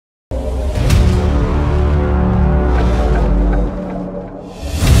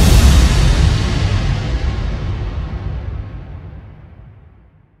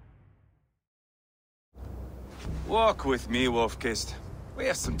Walk with me, Wolfkist. We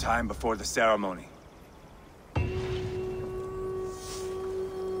have some time before the ceremony.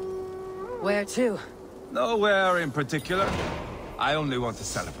 Where to? Nowhere in particular. I only want to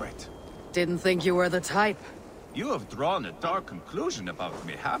celebrate. Didn't think you were the type. You have drawn a dark conclusion about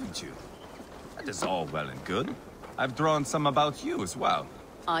me, haven't you? That is all well and good. I've drawn some about you as well.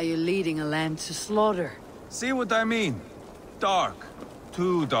 Are you leading a lamb to slaughter? See what I mean? Dark.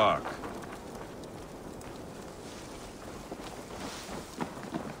 Too dark.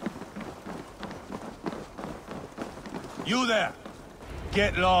 You there!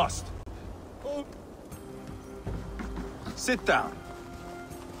 Get lost! Sit down.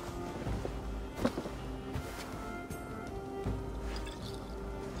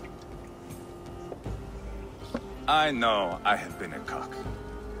 I know I have been a cock,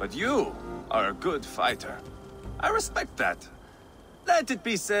 but you are a good fighter. I respect that. Let it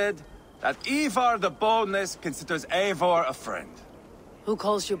be said that Ivar the Boneless considers Eivor a friend. Who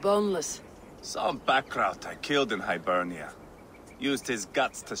calls you boneless? Some background I killed in Hibernia. Used his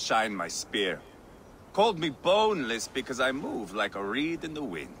guts to shine my spear. Called me boneless because I move like a reed in the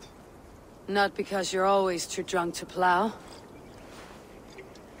wind. Not because you're always too drunk to plow?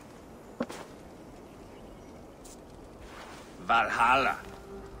 Valhalla.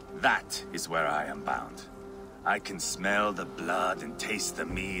 That is where I am bound. I can smell the blood and taste the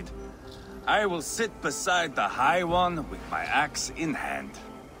mead. I will sit beside the High One with my axe in hand.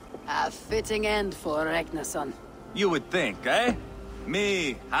 A fitting end for Ragnar. You would think, eh?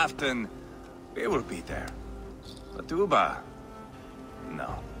 Me, Halfdan, we will be there. But Uba...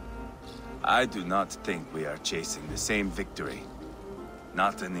 no. I do not think we are chasing the same victory.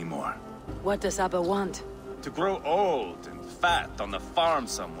 Not anymore. What does Abba want? To grow old and fat on a farm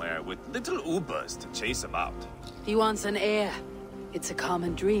somewhere with little Ubas to chase about. He wants an heir. It's a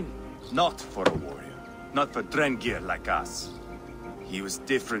common dream. Not for a warrior. Not for Drengir like us. He was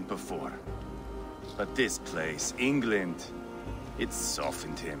different before. But this place, England, it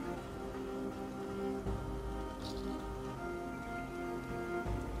softened him.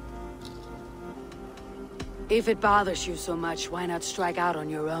 If it bothers you so much, why not strike out on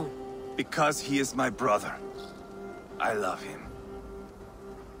your own? Because he is my brother. I love him.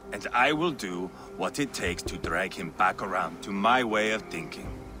 And I will do what it takes to drag him back around to my way of thinking.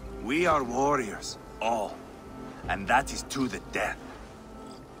 We are warriors, all. And that is to the death.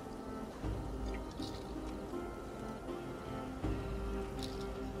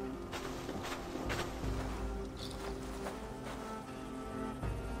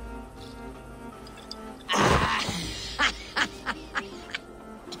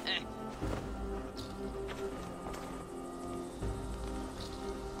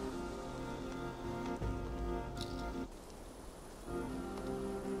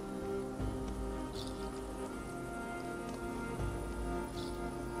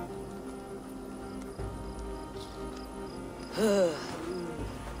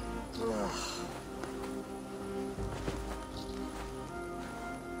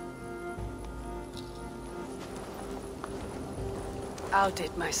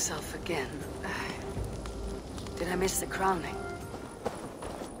 Outdid myself again. Did I miss the crowning?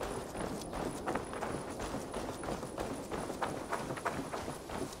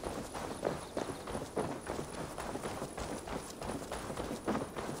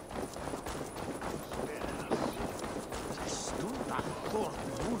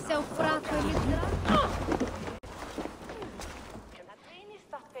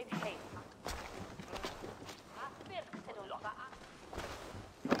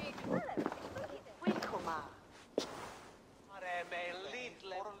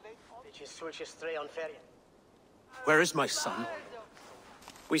 Where is my son?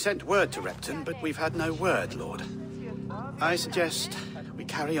 We sent word to Repton, but we've had no word, Lord. I suggest we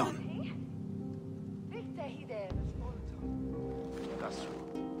carry on.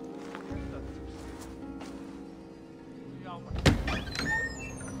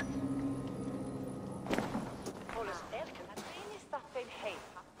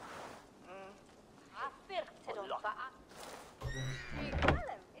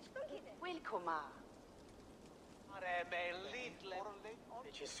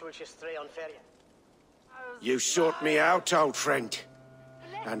 You sought me out, old friend.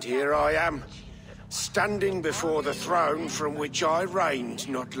 And here I am, standing before the throne from which I reigned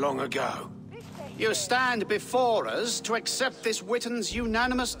not long ago. You stand before us to accept this Witten's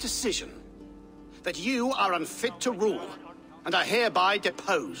unanimous decision. That you are unfit to rule, and are hereby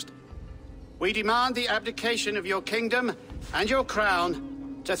deposed. We demand the abdication of your kingdom and your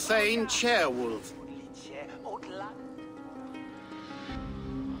crown to Thane Chairwolf.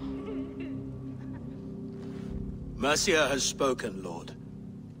 Mercia has spoken, Lord.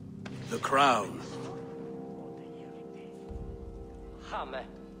 The crown.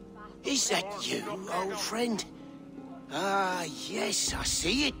 Is that you, old friend? Ah, yes, I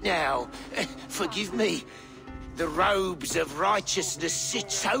see it now. Forgive me. The robes of righteousness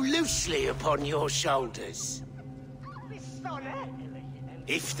sit so loosely upon your shoulders.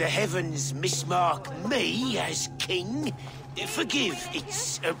 If the heavens mismark me as king, forgive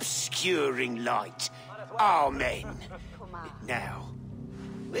its obscuring light. Amen. Now,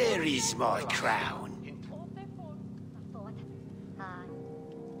 where is my crown?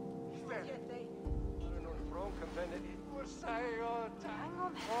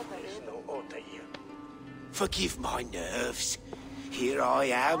 Forgive my nerves. Here I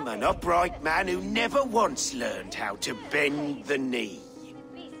am, an upright man who never once learned how to bend the knee.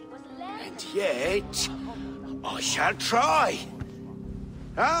 And yet, I shall try.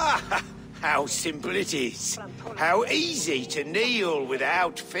 Ah, how simple it is. How easy to kneel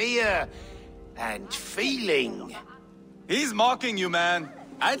without fear and feeling. He's mocking you, man.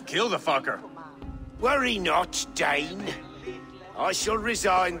 I'd kill the fucker. Worry not, Dane. I shall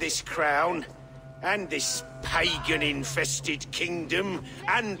resign this crown, and this pagan-infested kingdom,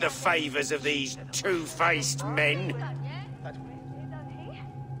 and the favors of these two-faced men.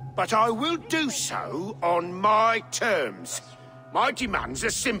 But I will do so on my terms. My demands are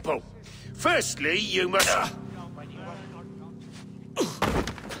simple. Firstly, you must...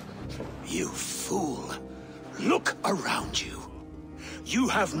 You fool. Look around you. You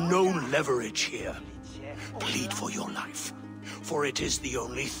have no leverage here. Plead for your life, for it is the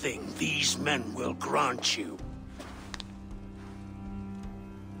only thing these men will grant you.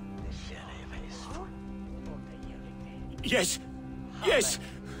 Yes, yes.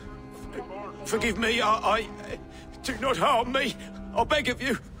 Forgive me, I... Do not harm me. I beg of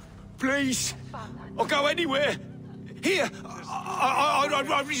you. Please. I'll go anywhere. Here.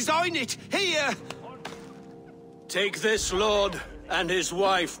 I resign it. Here. Take this lord and his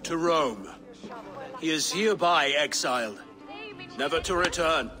wife to Rome. He is hereby exiled, never to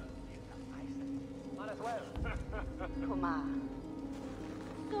return.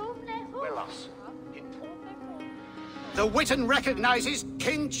 The Witan recognizes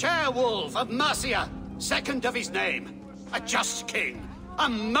King Chairwolf of Mercia, second of his name. A just king, a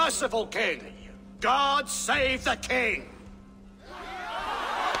merciful king. God save the king!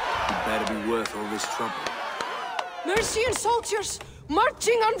 Better be worth all this trouble. Mercian soldiers,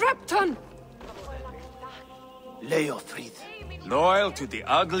 marching on Repton! Leofrid. Loyal to the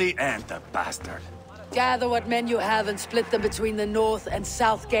ugly and the bastard. Gather what men you have and split them between the north and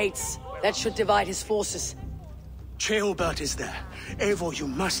south gates. That should divide his forces. Ceolbert is there. Eivor, you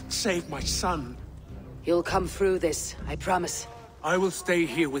must save my son. You'll come through this, I promise. I will stay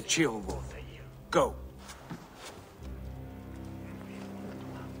here with Ceolbert. Go.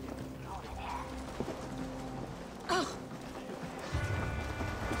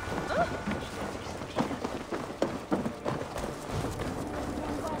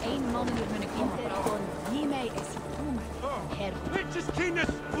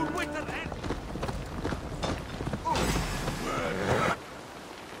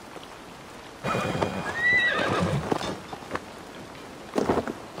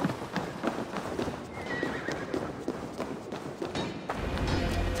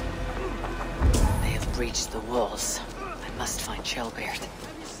 Breached the walls. I must find Ceolbert.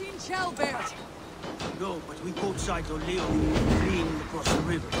 Have you seen Ceolbert? No, but we both sides are Leo, fleeing across the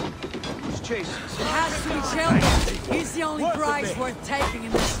river. He's chasing us. It has to be Ceolbert. He's the only prize worth taking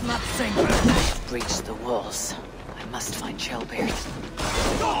in this smut thing. They've breached the walls. I must find Ceolbert.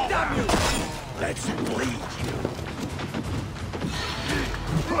 Oh, damn you! Let's bleed you.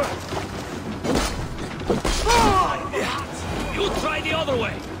 You try the other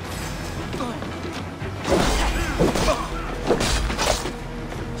way.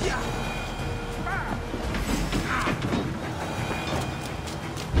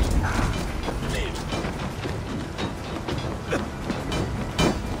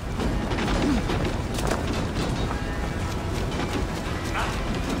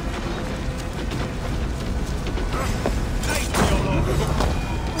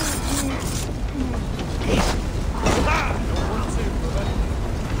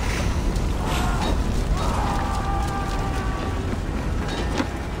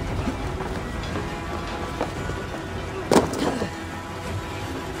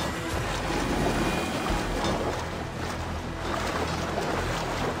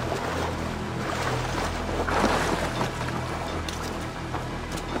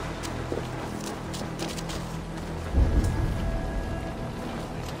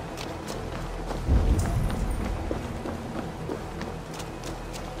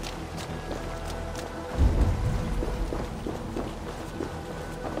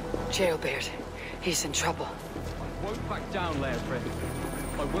 Jailbird. He's in trouble. I won't back down, Ledecestre.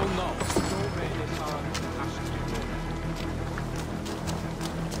 I will not. Your men is hard and passion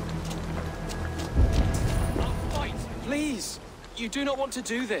you. I'll fight! Please! You do not want to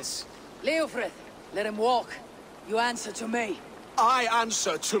do this. Leofrith, let him walk. You answer to me. I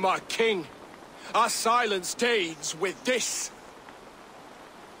answer to my king. I silence Danes with this.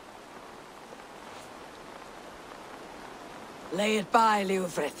 Lay it by,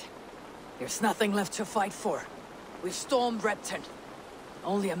 Leofrith. There's nothing left to fight for. We've stormed Repton.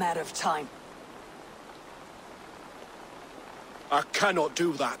 Only a matter of time. I cannot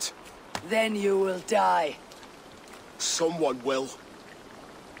do that. Then you will die. Someone will.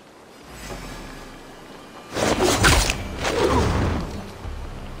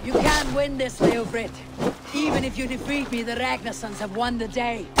 You can't win this, Leofrith. Even if you defeat me, the Ragnar sons have won the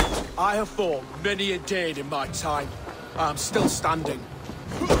day. I have fought many a Dane in my time. I'm still standing.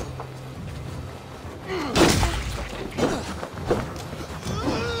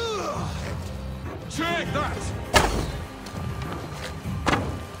 Take that!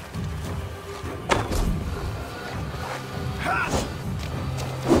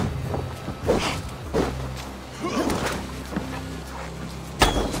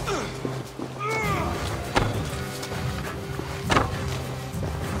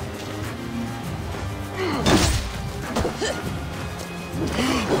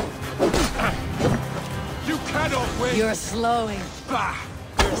 You're slowing. Bah!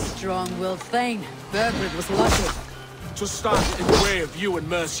 You're a strong-willed thane. Birthrights was lucky. To stand in the way of you and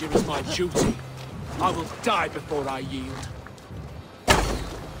Mercia is my duty. I will die before I yield.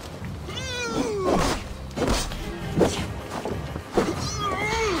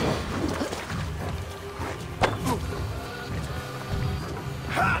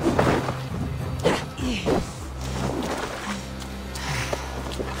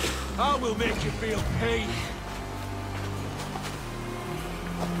 I will make you feel pain.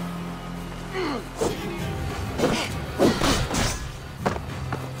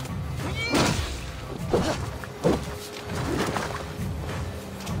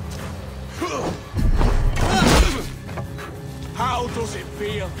 How does it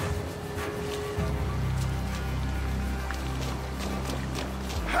feel?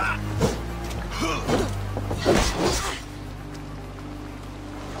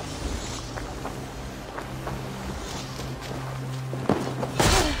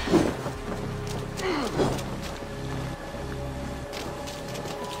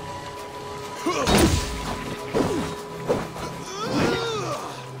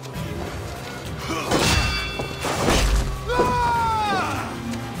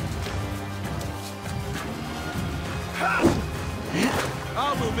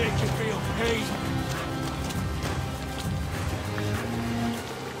 I will make you feel pain.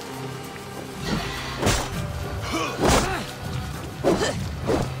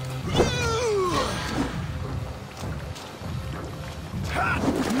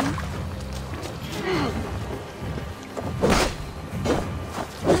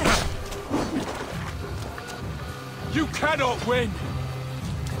 You cannot win!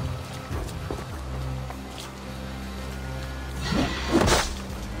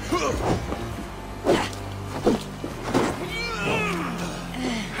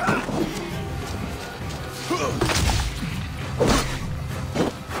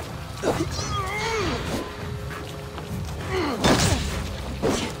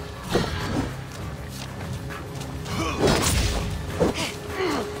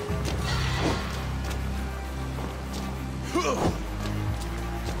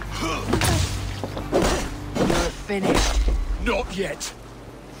 Finished. Not yet.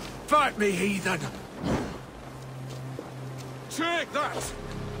 Fight me, heathen. Take that!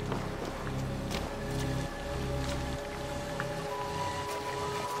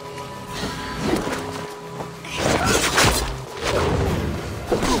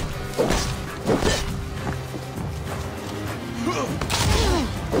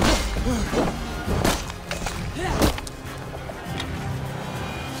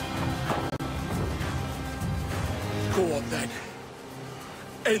 Go on then.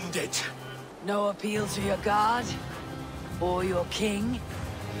 End it. No appeal to your god? Or your king?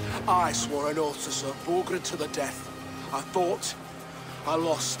 I swore an oath to serve Borgred to the death. I fought. I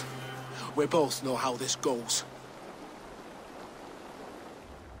lost. We both know how this goes.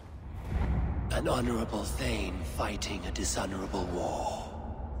 An honorable thane fighting a dishonorable war.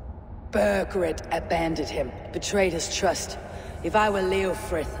 Birthrights abandoned him, betrayed his trust. If I were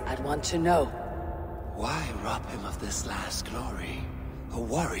Leofrith, I'd want to know. Why rob him of this last glory? A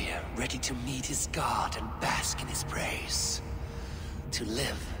warrior ready to meet his god and bask in his praise. To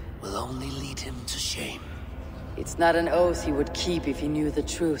live will only lead him to shame. It's not an oath he would keep if he knew the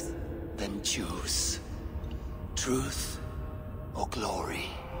truth. Then choose. Truth or glory.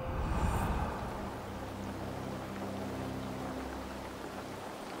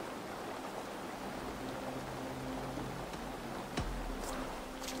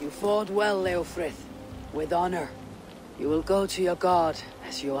 You fought well, Leofrith. With honor. You will go to your god,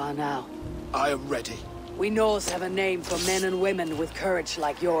 as you are now. I am ready. We Norse have a name for men and women with courage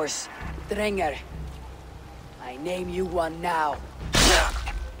like yours. Drenger. I name you one now.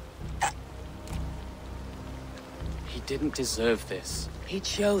 He didn't deserve this. He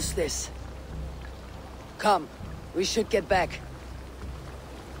chose this. Come, we should get back.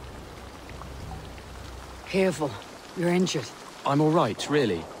 Careful, you're injured. I'm all right,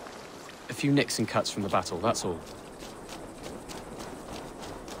 really. A few nicks and cuts from the battle, that's all.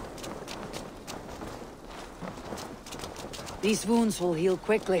 These wounds will heal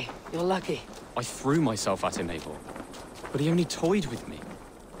quickly. You're lucky. I threw myself at him, Abel. But he only toyed with me.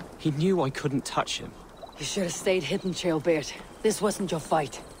 He knew I couldn't touch him. You should have stayed hidden, Trailbeard. This wasn't your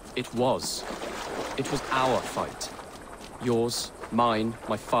fight. It was. It was our fight. Yours, mine,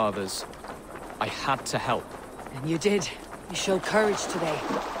 my father's. I had to help. And you did. You showed courage today.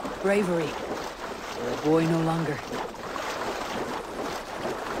 Bravery. You're a boy no longer.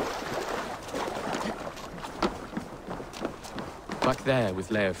 Back there with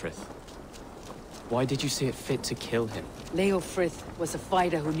Leofrith. Why did you see it fit to kill him? Leofrith was a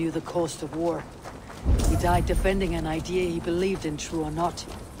fighter who knew the cost of war. He died defending an idea he believed in, true or not.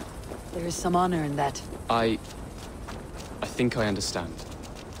 There is some honor in that. I think I understand.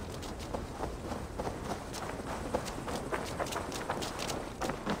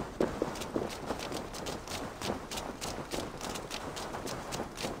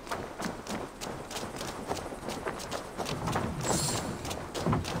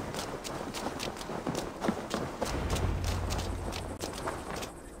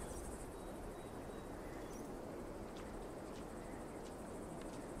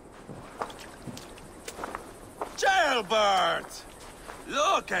 Jailbird!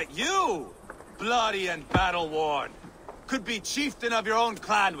 Look at you! Bloody and battle-worn. Could be chieftain of your own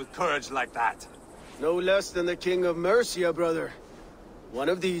clan with courage like that. No less than the King of Mercia, brother. One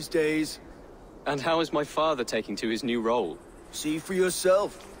of these days. And how is my father taking to his new role? See for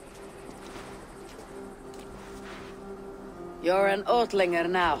yourself. You're an Oatlinger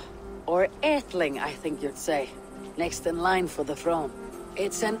now. Or Aethling, I think you'd say. Next in line for the throne.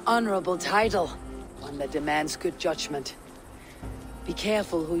 It's an honorable title. One that demands good judgment. Be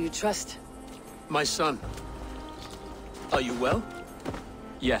careful who you trust. My son. Are you well?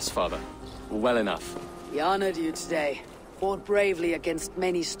 Yes, father. Well enough. He honored you today. Fought bravely against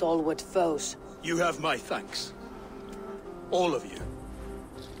many stalwart foes. You have my thanks. All of you.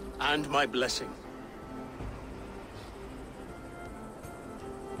 And my blessing.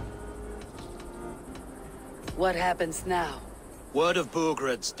 What happens now? Word of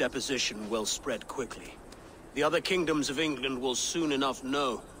Birthrights' deposition will spread quickly. The other kingdoms of England will soon enough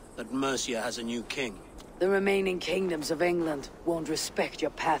know that Mercia has a new king. The remaining kingdoms of England won't respect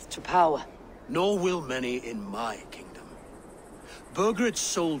your path to power. Nor will many in my kingdom. Birthrights'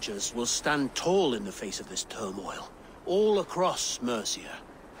 soldiers will stand tall in the face of this turmoil, all across Mercia,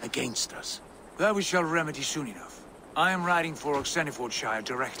 against us. That we shall remedy soon enough. I am riding for Oxenfordshire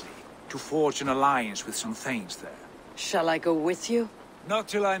directly, to forge an alliance with some thanes there. Shall I go with you? Not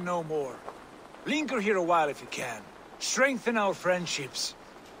till I know more. Linger here a while if you can. Strengthen our friendships.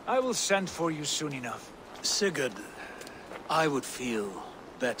 I will send for you soon enough. Sigurd, I would feel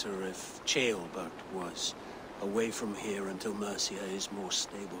better if Ceolbert was away from here until Mercia is more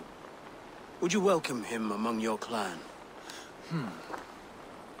stable. Would you welcome him among your clan?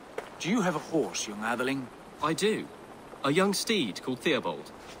 Do you have a horse, young atheling? I do. A young steed called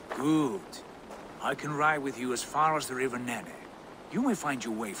Theobald. Good. I can ride with you as far as the River Nene. You may find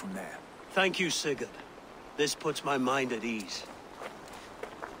your way from there. Thank you, Sigurd. This puts my mind at ease.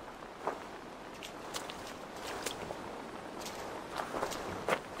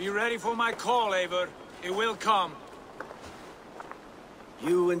 Be ready for my call, Eivor. It will come.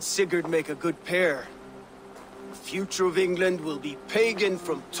 You and Sigurd make a good pair. The future of England will be pagan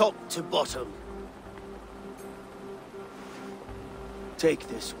from top to bottom. Take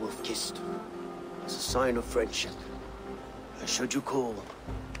this, Wolf-Kissed, as a sign of friendship. And should you call,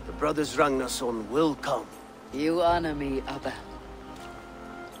 the brothers Ragnarson will come. You honor me, Abba.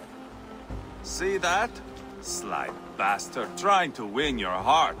 See that? Sly bastard, trying to win your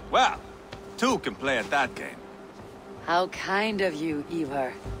heart. Well, two can play at that game. How kind of you,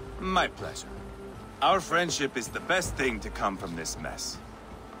 Ivar. My pleasure. Our friendship is the best thing to come from this mess.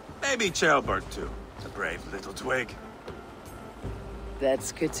 Maybe Ceolbert too. A brave little twig.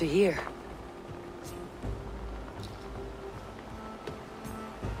 That's good to hear.